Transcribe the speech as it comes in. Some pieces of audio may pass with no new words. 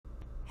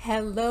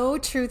Hello,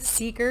 truth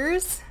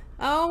seekers.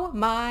 Oh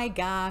my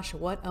gosh,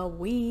 what a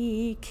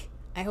week.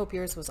 I hope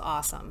yours was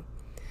awesome.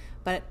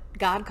 But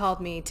God called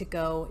me to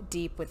go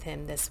deep with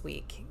him this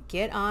week.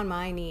 Get on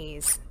my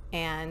knees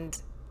and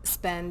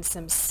spend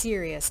some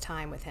serious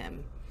time with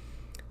him.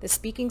 The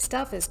speaking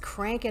stuff is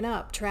cranking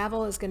up.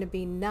 Travel is going to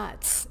be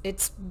nuts.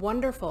 It's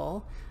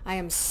wonderful. I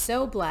am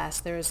so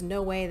blessed. There is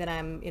no way that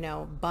I'm,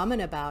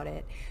 bumming about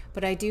it.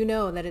 But I do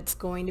know that it's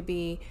going to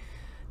be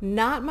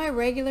not my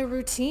regular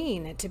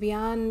routine to be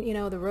on,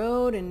 the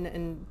road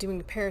and doing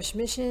parish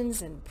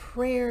missions and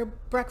prayer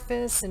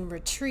breakfasts and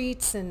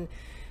retreats. And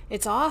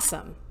it's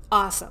awesome.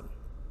 Awesome.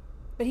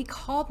 But he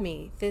called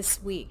me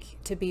this week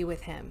to be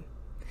with him.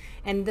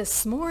 And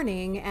this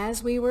morning,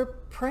 as we were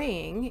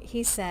praying,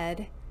 he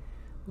said,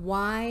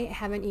 why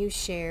haven't you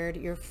shared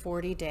your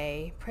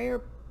 40-day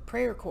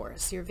prayer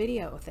course, your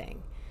video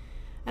thing?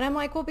 And I'm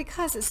like, well,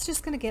 because it's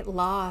just going to get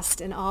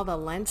lost in all the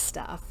Lent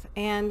stuff.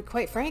 And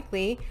quite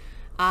frankly,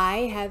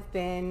 I have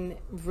been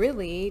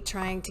really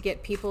trying to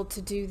get people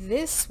to do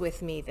this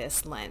with me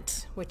this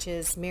Lent, which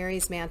is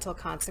Mary's Mantle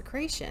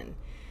Consecration.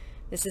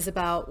 This is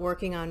about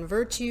working on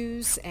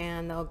virtues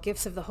and the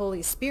gifts of the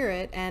Holy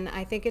Spirit, and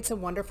I think it's a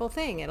wonderful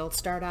thing. It'll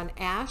start on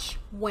Ash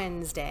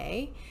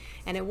Wednesday,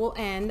 and it will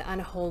end on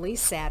Holy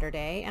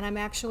Saturday, and I'm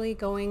actually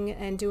going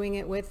and doing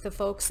it with the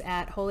folks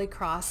at Holy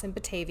Cross in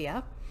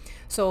Batavia.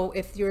 So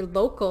if you're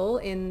local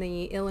in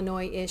the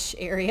Illinois-ish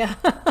area,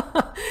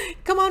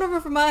 come on over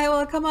from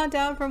Iowa, come on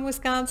down from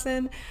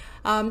Wisconsin.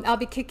 I'll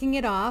be kicking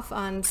it off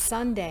on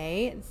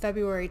Sunday,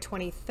 February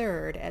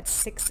 23rd at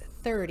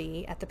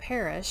 6:30 at the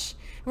parish.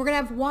 We're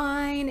going to have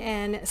wine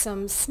and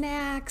some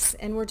snacks,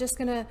 and we're just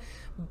going to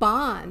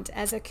bond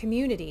as a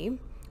community,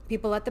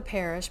 people at the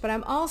parish. But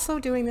I'm also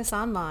doing this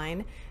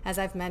online, as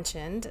I've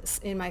mentioned,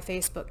 in my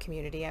Facebook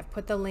community. I've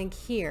put the link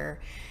here.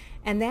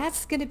 And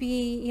that's going to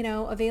be,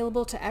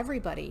 available to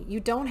everybody. You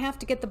don't have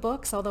to get the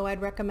books, although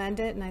I'd recommend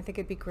it, and I think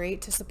it'd be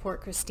great to support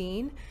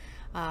Christine.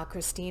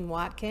 Christine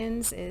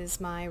Watkins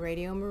is my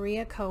Radio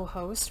Maria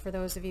co-host, for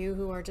those of you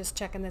who are just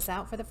checking this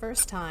out for the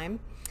first time.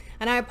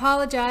 And I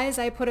apologize,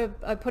 I put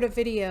a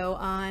video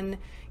on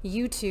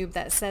YouTube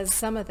that says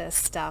some of this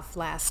stuff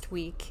last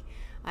week.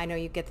 I know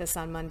you get this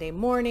on Monday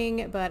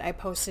morning, but I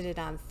posted it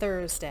on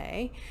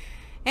Thursday.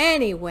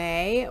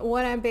 Anyway,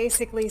 what I'm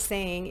basically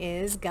saying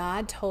is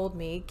God told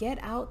me, get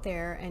out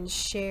there and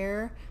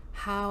share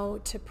how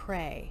to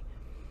pray,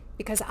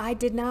 because I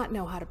did not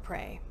know how to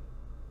pray.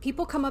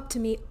 People come up to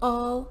me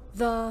all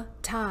the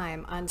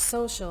time on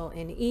social,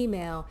 in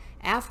email,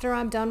 after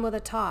I'm done with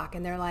a talk,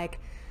 and they're like,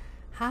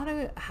 how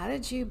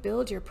did you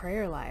build your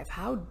prayer life?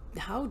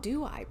 How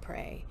do I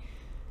pray?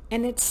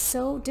 And it's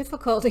so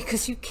difficult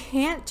because you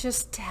can't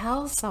just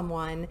tell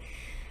someone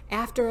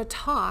after a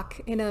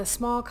talk in a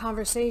small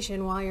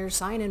conversation while you're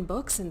signing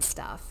books and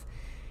stuff.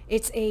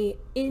 It's a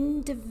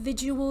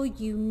individual,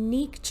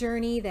 unique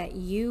journey that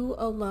you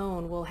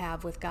alone will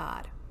have with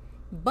God.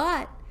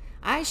 But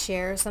I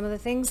share some of the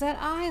things that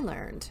I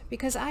learned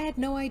because I had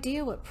no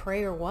idea what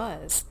prayer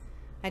was.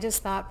 I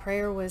just thought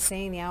prayer was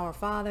saying the Our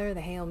Father,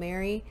 the Hail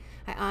Mary.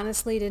 I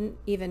honestly didn't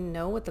even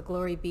know what the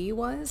Glory Be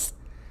was.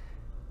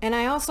 And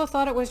I also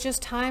thought it was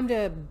just time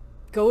to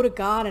go to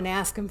God and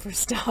ask him for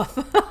stuff.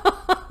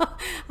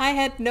 I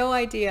had no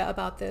idea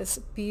about this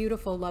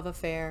beautiful love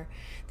affair,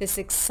 this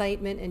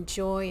excitement and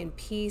joy and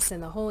peace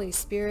and the Holy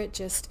Spirit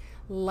just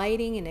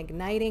lighting and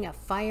igniting a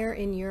fire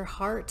in your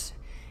heart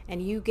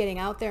and you getting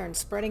out there and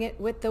spreading it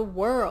with the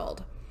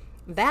world.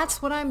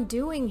 That's what I'm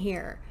doing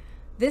here.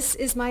 This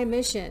is my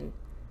mission,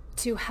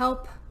 to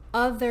help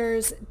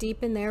others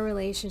deepen their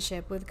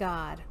relationship with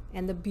God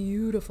and the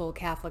beautiful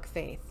Catholic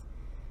faith.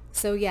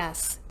 So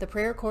yes, the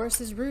prayer course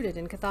is rooted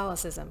in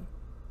Catholicism.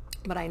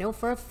 But I know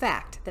for a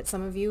fact that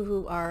some of you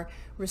who are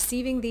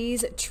receiving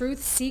these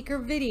Truth Seeker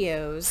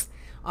videos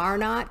are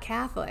not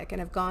Catholic and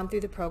have gone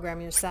through the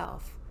program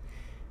yourself.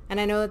 And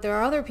I know that there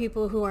are other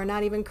people who are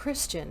not even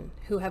Christian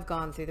who have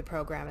gone through the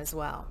program as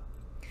well.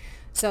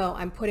 So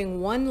I'm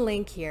putting one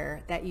link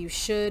here that you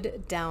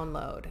should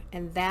download,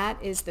 and that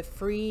is the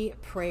free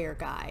prayer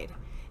guide.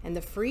 And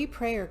the free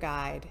prayer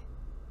guide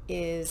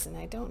is, and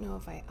I don't know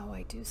if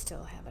I do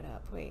still have it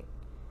up. Wait.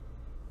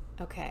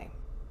 Okay.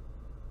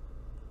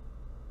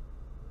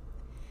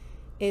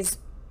 Is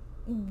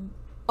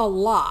a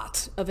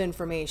lot of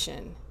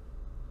information.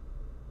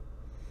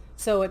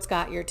 So it's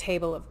got your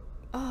table of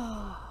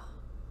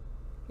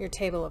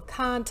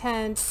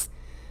contents,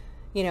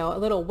 a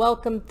little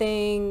welcome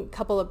thing,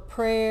 couple of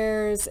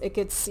prayers. It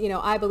gets,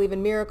 I believe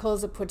in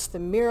miracles. It puts the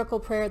miracle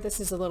prayer. This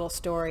is a little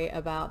story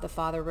about the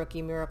Father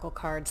Rookie miracle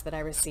cards that I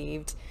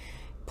received.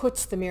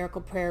 Puts the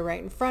miracle prayer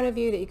right in front of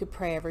you that you could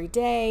pray every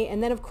day.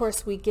 And then of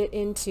course we get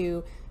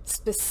into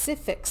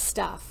specific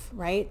stuff,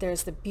 right?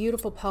 There's the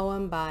beautiful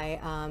poem by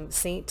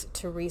Saint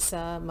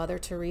Teresa, Mother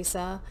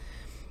Teresa.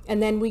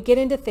 And then we get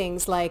into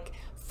things like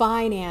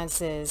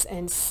finances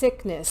and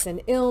sickness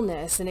and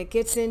illness, and it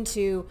gets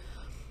into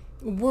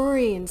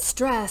worry and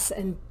stress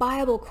and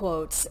Bible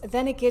quotes.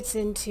 Then it gets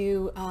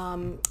into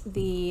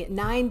the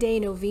 9-day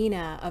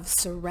novena of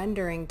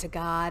surrendering to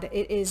God.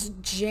 It is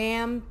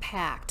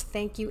jam-packed.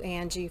 Thank you,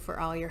 Angie, for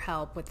all your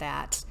help with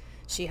that.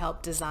 She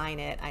helped design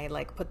it. I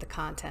put the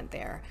content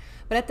there.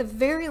 But at the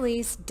very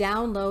least,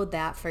 download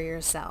that for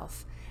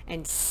yourself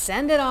and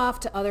send it off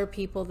to other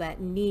people that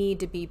need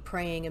to be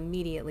praying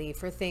immediately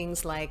for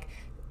things like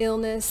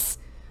illness,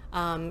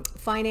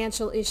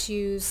 financial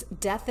issues,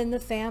 death in the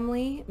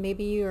family.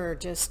 Maybe you're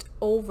just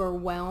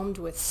overwhelmed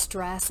with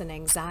stress and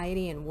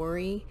anxiety and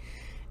worry.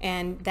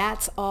 And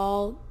that's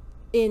all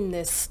in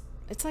this.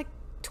 It's like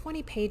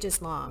 20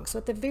 pages long. So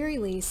at the very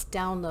least,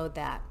 download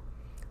that.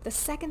 The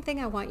second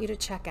thing I want you to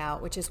check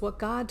out, which is what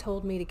God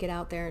told me to get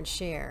out there and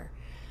share,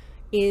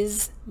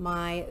 is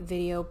my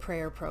video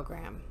prayer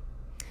program.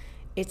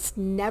 It's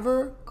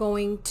never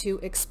going to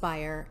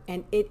expire,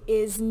 and it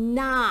is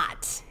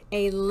not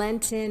a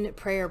Lenten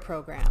prayer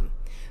program.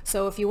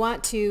 So if you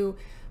want to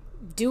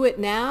do it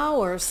now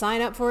or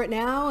sign up for it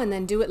now and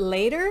then do it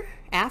later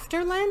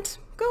after Lent,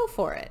 go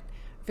for it.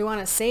 If you want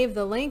to save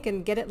the link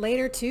and get it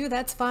later too,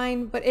 that's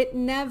fine, but it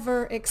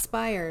never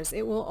expires.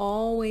 It will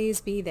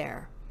always be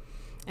there.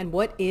 And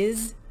what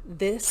is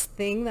this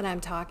thing that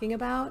I'm talking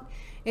about?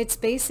 It's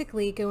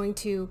basically going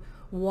to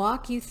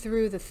walk you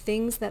through the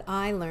things that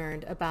I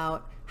learned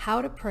about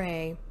how to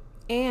pray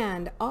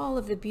and all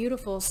of the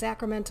beautiful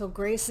sacramental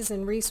graces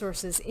and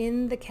resources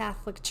in the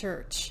Catholic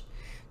Church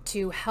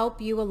to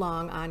help you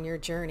along on your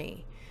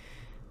journey.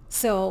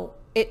 So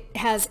it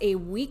has a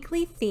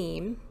weekly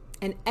theme,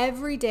 and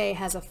every day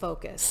has a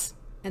focus.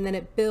 And then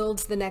it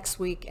builds the next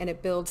week, and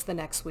it builds the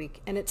next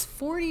week. And it's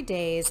 40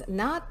 days,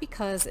 not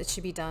because it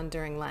should be done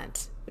during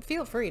Lent, but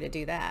feel free to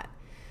do that.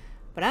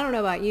 But I don't know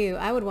about you.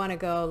 I would want to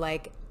go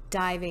like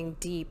diving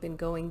deep and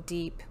going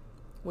deep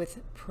with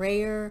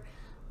prayer,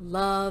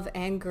 love,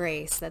 and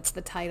grace. That's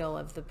the title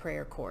of the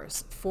prayer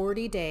course.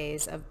 40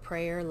 days of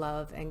prayer,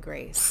 love, and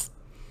grace.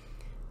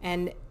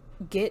 And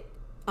get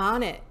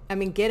on it. I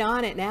mean, get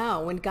on it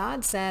now. When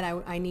God said,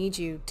 I need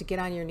you to get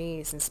on your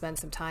knees and spend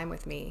some time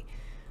with me,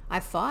 I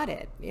fought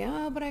it.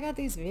 Yeah, but I got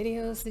these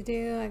videos to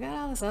do. I got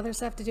all this other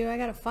stuff to do. I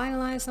got to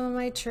finalize some of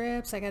my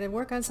trips. I got to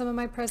work on some of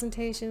my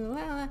presentations.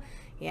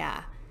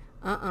 Yeah.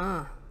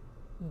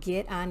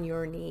 Get on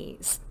your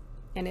knees.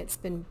 And it's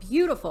been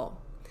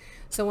beautiful.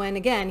 So when,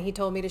 again, he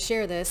told me to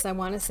share this, I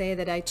want to say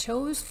that I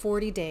chose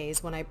 40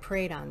 days when I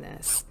prayed on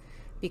this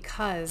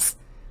because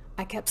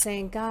I kept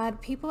saying,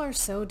 God, people are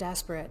so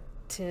desperate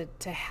to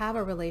have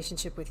a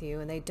relationship with you,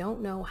 and they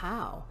don't know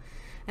how.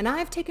 And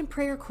I've taken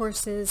prayer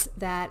courses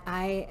that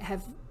I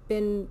have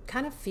been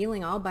kind of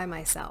feeling all by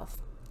myself.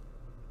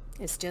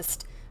 It's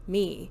just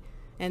me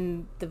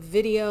and the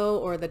video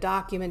or the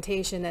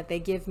documentation that they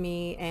give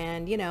me.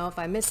 And, you know, if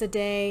I miss a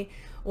day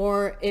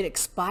or it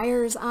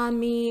expires on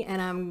me and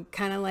I'm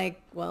kind of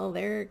like, well,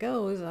 there it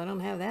goes. I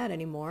don't have that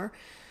anymore.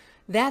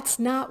 That's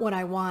not what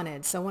I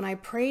wanted. So when I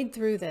prayed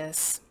through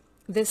this,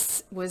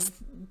 this was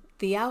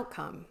the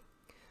outcome.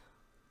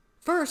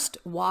 First,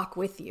 walk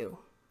with you.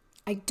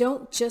 I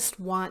don't just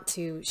want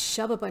to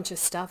shove a bunch of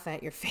stuff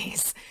at your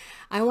face.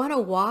 I want to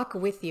walk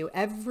with you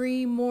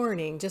every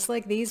morning, just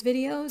like these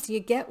videos. You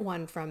get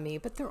one from me,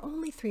 but they're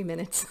only 3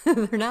 minutes.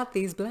 They're not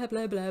these blah,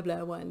 blah, blah,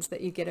 blah ones that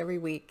you get every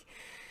week.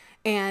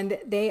 And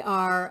they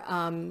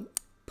are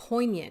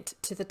poignant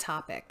to the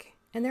topic,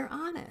 and they're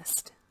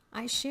honest.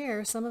 I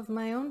share some of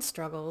my own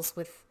struggles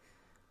with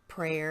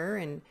prayer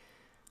and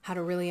how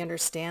to really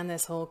understand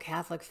this whole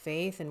Catholic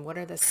faith and what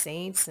are the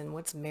saints and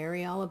what's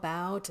Mary all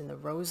about and the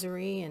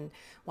rosary and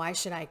why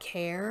should I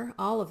care,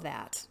 all of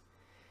that.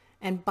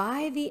 And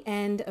by the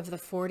end of the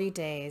 40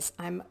 days,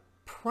 I'm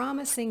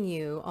promising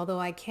you, although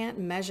I can't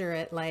measure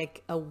it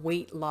like a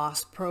weight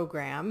loss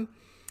program,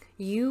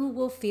 you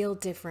will feel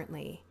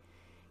differently.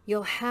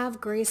 You'll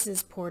have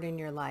graces poured in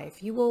your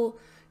life. You will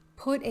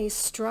put a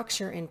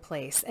structure in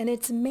place, and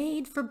it's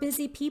made for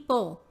busy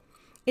people.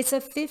 It's a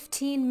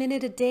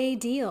 15-minute a day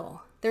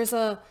deal. There's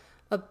a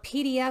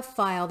PDF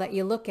file that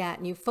you look at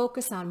and you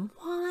focus on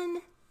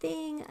one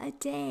thing a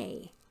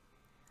day.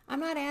 I'm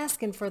not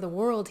asking for the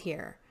world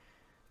here,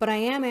 but I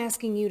am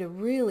asking you to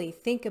really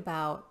think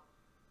about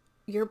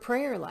your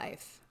prayer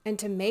life and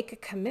to make a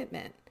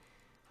commitment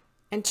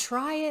and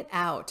try it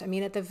out. I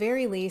mean, at the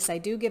very least, I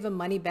do give a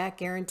money back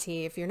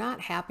guarantee. If you're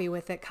not happy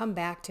with it, come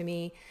back to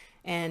me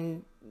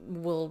and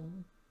we'll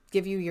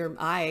give you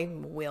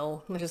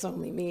there's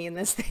only me in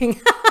this thing.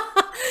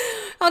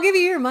 I'll give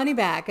you your money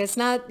back. It's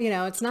not,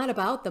 it's not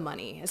about the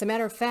money. As a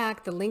matter of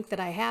fact, the link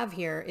that I have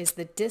here is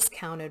the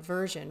discounted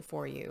version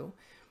for you.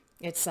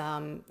 It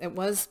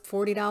was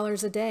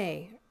 $40 a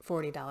day,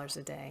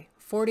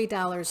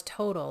 $40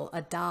 total,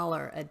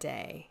 $1 a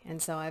day.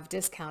 And so I've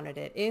discounted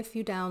it if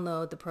you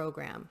download the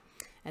program.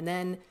 And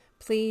then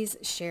please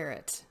share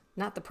it,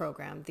 not the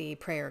program, the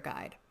prayer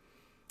guide.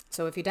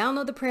 So if you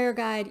download the prayer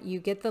guide,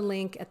 you get the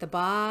link at the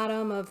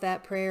bottom of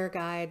that prayer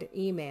guide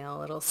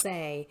email. It'll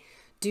say,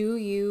 do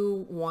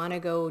you want to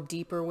go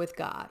deeper with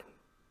God?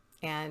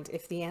 And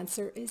if the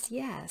answer is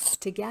yes,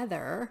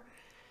 together,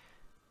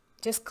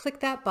 just click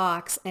that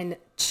box and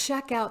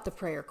check out the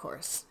prayer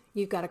course.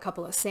 You've got a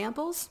couple of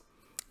samples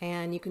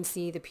and you can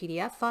see the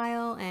PDF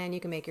file and you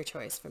can make your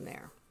choice from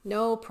there.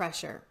 No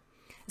pressure.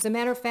 As a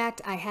matter of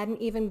fact, I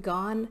hadn't even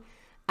gone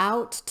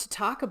out to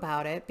talk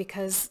about it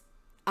because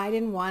I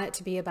didn't want it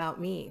to be about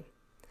me.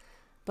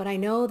 But I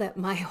know that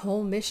my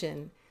whole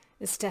mission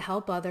is to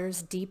help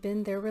others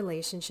deepen their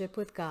relationship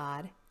with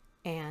God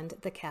and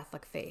the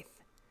Catholic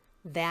faith.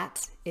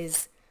 That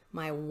is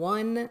my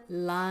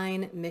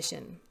one-line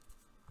mission.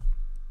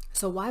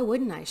 So why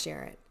wouldn't I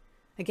share it?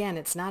 Again,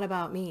 it's not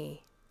about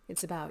me.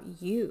 It's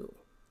about you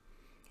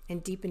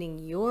and deepening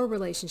your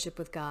relationship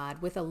with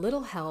God with a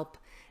little help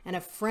and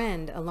a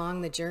friend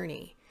along the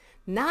journey.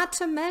 Not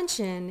to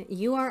mention,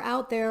 you are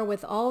out there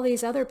with all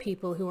these other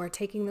people who are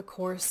taking the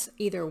course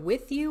either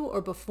with you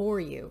or before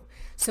you.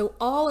 So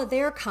all of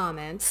their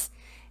comments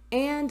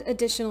and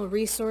additional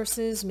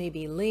resources,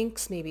 maybe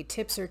links, maybe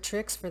tips or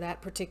tricks for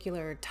that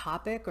particular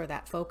topic or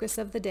that focus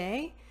of the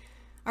day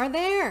are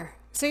there.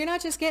 So you're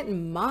not just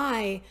getting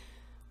my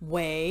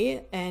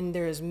way, and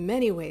there's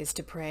many ways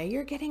to pray.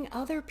 You're getting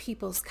other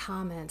people's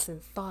comments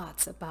and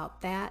thoughts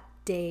about that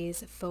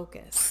day's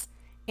focus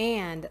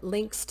and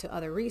links to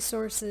other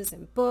resources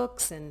and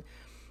books, and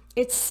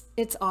it's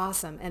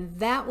awesome. And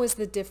that was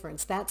the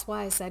difference. That's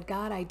why I said,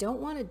 God, I don't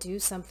want to do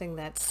something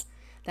that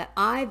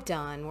I've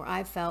done where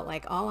I felt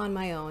like all on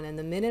my own, and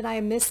the minute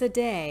I miss a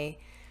day,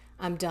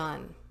 I'm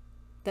done.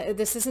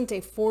 This isn't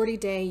a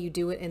 40-day you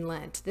do it in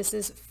Lent. This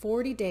is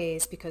 40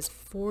 days because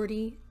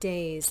 40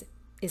 days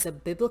is a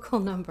biblical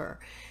number.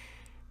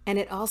 And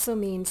it also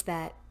means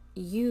that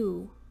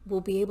you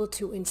will be able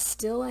to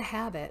instill a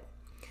habit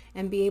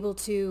and be able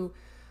to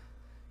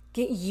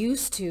get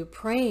used to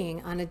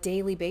praying on a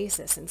daily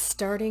basis and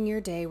starting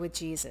your day with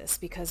Jesus.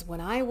 Because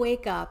when I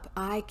wake up,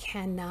 I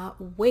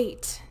cannot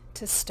wait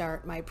to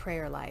start my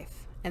prayer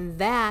life. And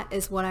that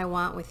is what I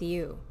want with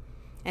you.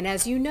 And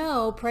as you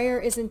know, prayer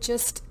isn't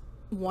just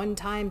one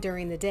time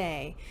during the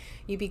day.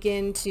 You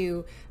begin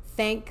to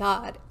thank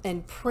God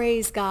and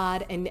praise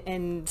God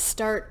and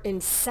start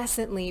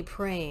incessantly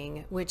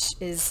praying, which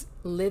is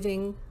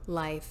living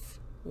life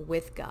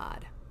with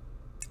God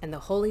and the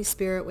Holy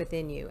Spirit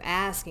within you,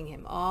 asking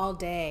him all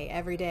day,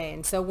 every day.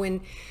 And so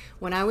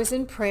when I was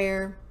in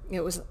prayer,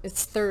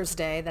 it's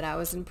Thursday that I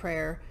was in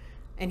prayer,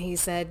 and he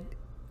said,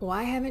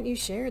 why haven't you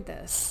shared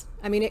this?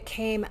 I mean, it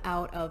came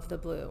out of the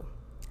blue.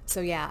 So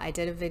yeah, I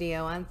did a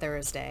video on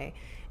Thursday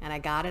and I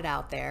got it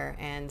out there.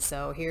 And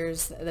so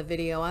here's the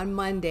video on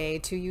Monday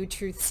to you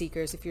truth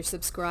seekers. If you're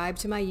subscribed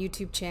to my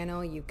YouTube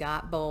channel, you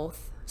got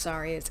both.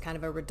 Sorry, it's kind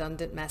of a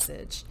redundant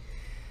message.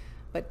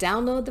 But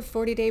download the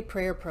 40-day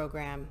prayer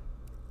program,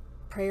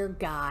 prayer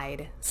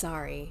guide,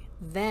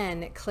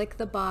 Then click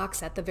the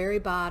box at the very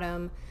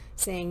bottom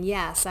saying,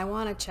 yes, I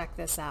want to check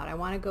this out. I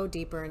want to go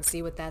deeper and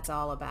see what that's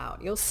all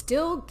about. You'll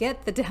still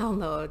get the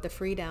download, the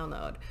free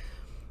download.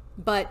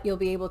 But you'll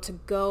be able to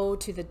go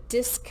to the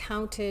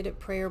discounted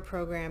prayer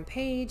program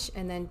page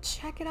and then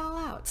check it all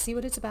out. See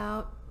what it's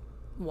about,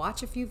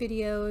 watch a few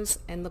videos,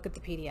 and look at the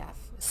PDF.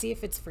 See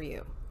if it's for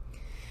you.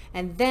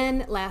 And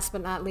then last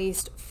but not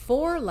least,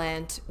 for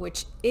Lent,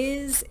 which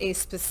is a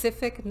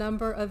specific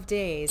number of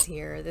days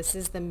here, this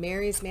is the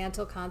Mary's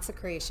Mantle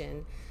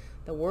Consecration,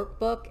 the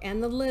workbook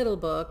and the little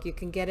book. You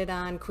can get it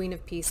on Queen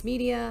of Peace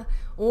Media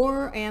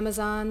or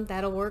Amazon.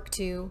 That'll work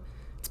too.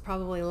 It's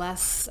probably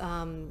less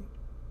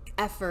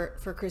effort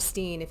for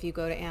Christine if you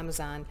go to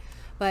Amazon.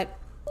 But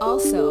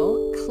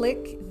also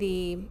click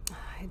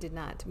I did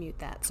not mute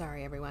that,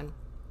 sorry everyone.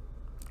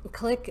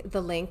 Click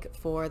the link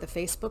for the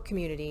Facebook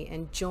community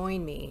and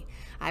join me.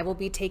 I will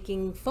be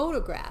taking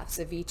photographs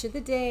of each of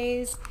the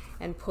days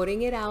and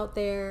putting it out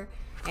there,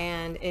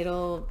 and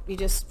you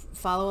just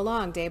follow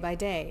along day by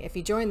day. If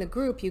you join the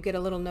group, you get a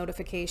little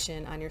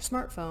notification on your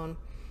smartphone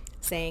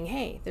saying,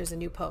 hey, there's a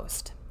new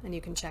post, and you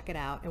can check it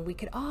out. And we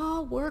could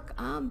all work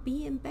on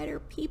being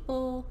better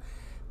people.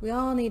 We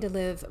all need to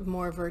live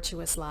more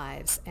virtuous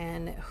lives,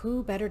 and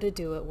who better to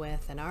do it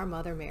with than our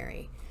Mother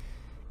Mary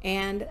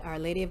and Our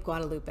Lady of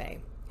Guadalupe,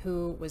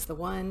 who was the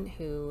one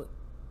who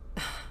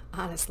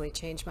honestly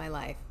changed my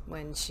life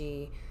when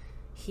she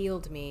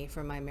healed me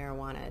from my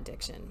marijuana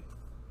addiction.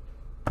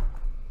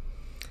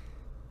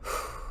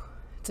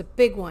 It's a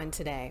big one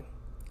today.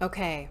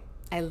 Okay,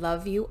 I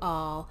love you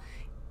all.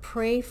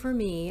 Pray for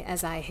me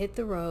as I hit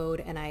the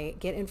road and I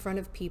get in front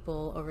of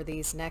people over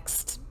these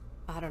next,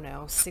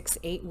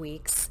 6-8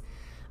 weeks.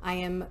 I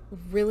am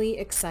really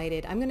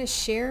excited. I'm going to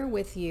share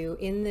with you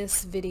in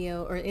this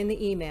video or in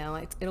the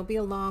email. It'll be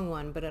a long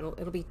one, but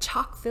it'll be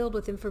chock filled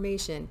with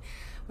information.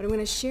 But I'm going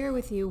to share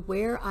with you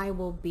where I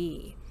will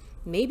be.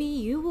 Maybe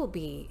you will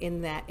be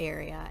in that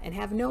area and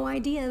have no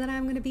idea that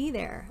I'm going to be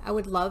there. I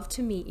would love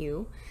to meet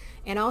you.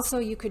 And also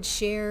you could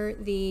share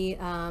the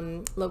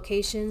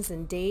locations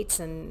and dates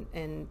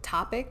and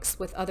topics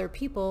with other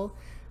people.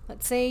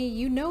 Let's say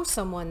you know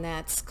someone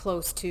that's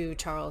close to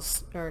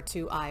Charles or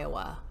to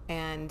Iowa,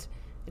 and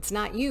it's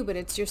not you, but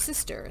it's your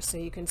sister. So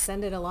you can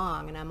send it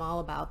along, and I'm all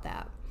about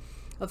that.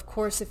 Of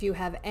course, if you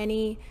have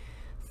any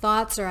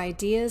thoughts or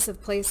ideas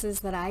of places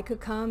that I could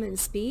come and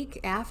speak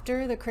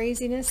after the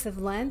craziness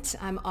of Lent,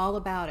 I'm all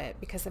about it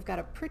because I've got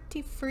a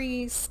pretty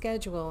free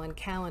schedule and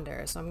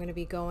calendar. So I'm going to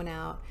be going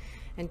out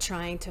and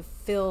trying to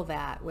fill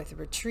that with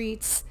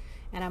retreats.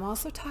 And I'm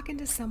also talking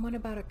to someone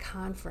about a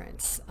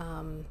conference.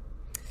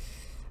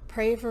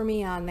 Pray for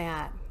me on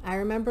that. I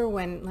remember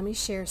let me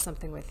share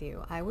something with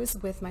you. I was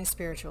with my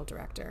spiritual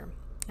director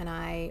and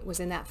I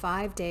was in that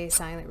 5-day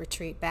silent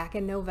retreat back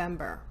in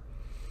November.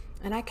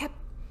 And I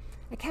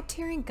kept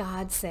hearing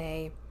God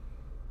say,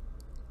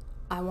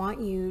 I want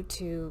you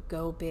to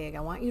go big. I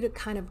want you to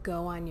kind of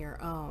go on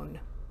your own,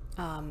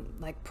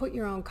 like put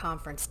your own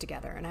conference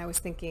together. And I was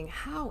thinking,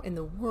 how in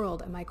the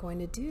world am I going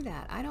to do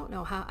that? I don't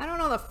know how. I don't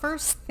know the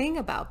first thing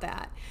about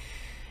that.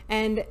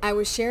 And I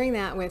was sharing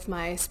that with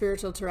my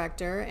spiritual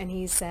director, and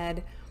he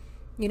said,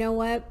 you know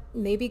what?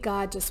 Maybe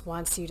God just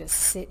wants you to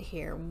sit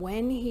here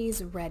when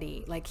he's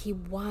ready. Like he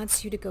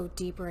wants you to go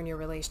deeper in your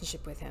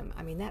relationship with him.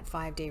 I mean, that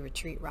 5-day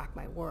retreat rocked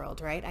my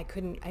world, right? I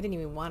didn't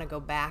even want to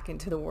go back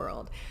into the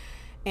world.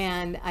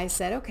 And I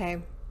said,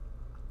 okay,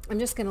 I'm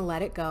just going to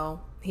let it go.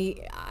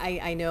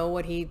 I know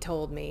what he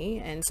told me.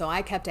 And so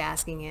I kept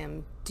asking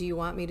him, do you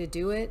want me to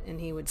do it? And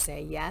he would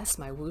say, yes,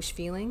 my whoosh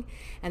feeling.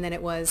 And then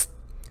it was,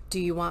 do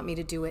you want me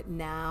to do it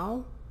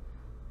now?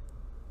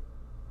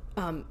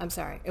 I'm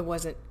sorry, it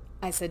wasn't.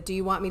 I said, do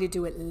you want me to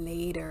do it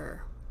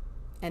later?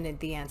 And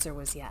the answer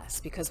was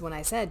yes, because when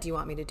I said, do you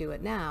want me to do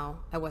it now?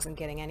 I wasn't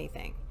getting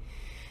anything.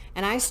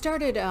 And I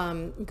started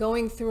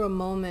going through a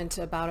moment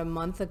about a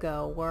month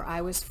ago where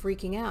I was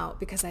freaking out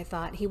because I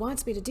thought, he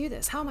wants me to do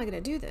this. How am I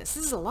going to do this?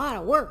 This is a lot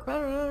of work.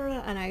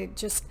 And I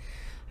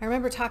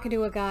remember talking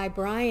to a guy,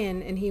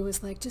 Brian, and he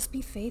was like, just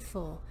be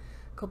faithful.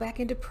 Go back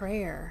into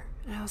prayer.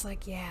 And I was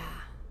like, yeah.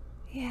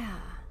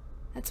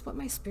 That's what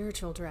my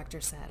spiritual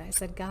director said. I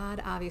said,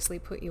 God obviously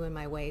put you in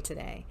my way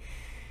today.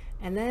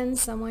 And then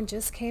someone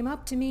just came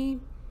up to me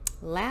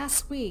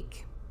last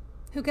week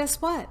who,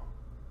 guess what?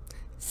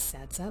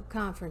 Sets up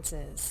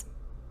conferences.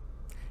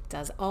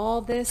 Does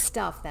all this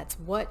stuff. That's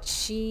what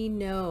she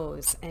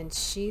knows. And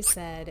she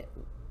said,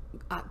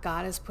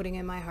 God is putting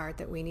in my heart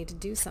that we need to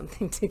do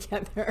something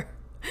together.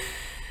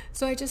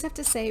 So I just have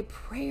to say,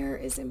 prayer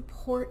is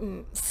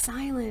important.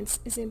 Silence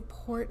is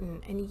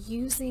important. And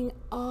using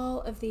all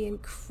of the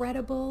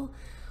incredible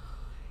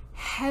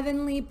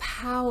heavenly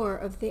power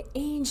of the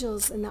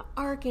angels and the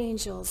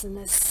archangels and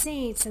the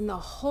saints and the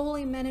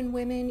holy men and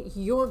women,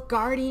 your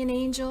guardian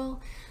angel.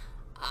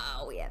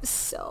 Oh, we have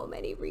so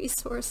many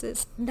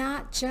resources,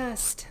 not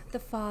just the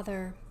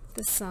Father,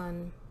 the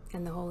Son,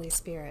 and the Holy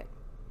Spirit.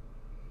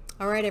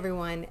 All right,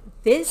 everyone,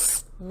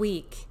 this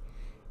week,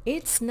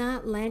 it's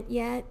not Lent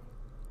yet,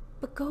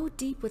 but go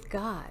deep with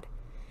God.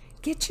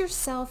 Get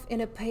yourself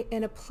in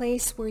a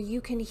place where you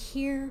can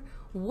hear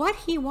what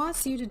he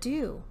wants you to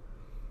do.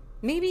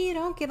 Maybe you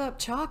don't give up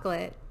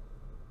chocolate,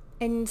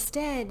 and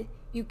instead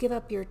you give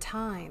up your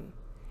time,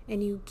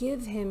 and you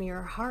give him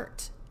your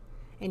heart,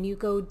 and you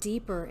go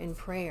deeper in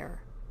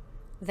prayer.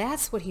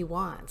 That's what he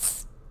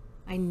wants.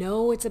 I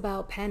know it's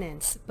about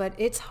penance, but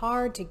it's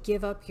hard to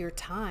give up your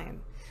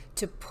time,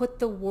 to put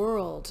the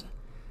world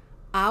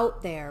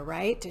out there,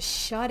 right? To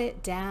shut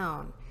it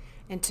down.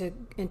 And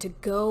to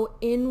go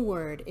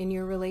inward in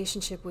your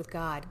relationship with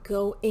God.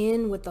 Go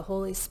in with the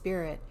Holy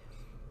Spirit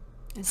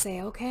and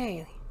say,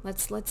 okay,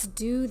 let's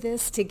do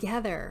this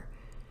together.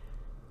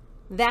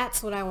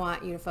 That's what I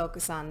want you to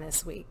focus on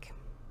this week.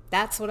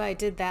 That's what I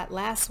did that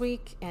last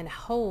week, and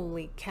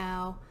holy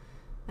cow.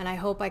 And I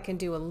hope I can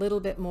do a little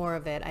bit more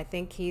of it. I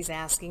think he's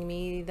asking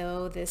me,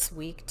 though, this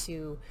week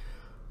to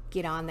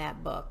get on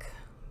that book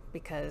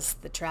because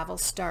the travel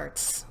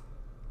starts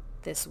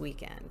this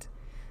weekend.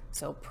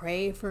 So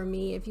pray for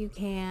me if you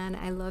can.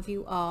 I love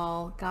you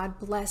all. God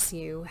bless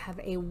you. Have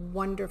a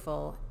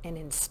wonderful and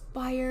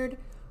inspired,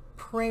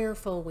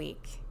 prayerful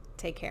week.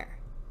 Take care.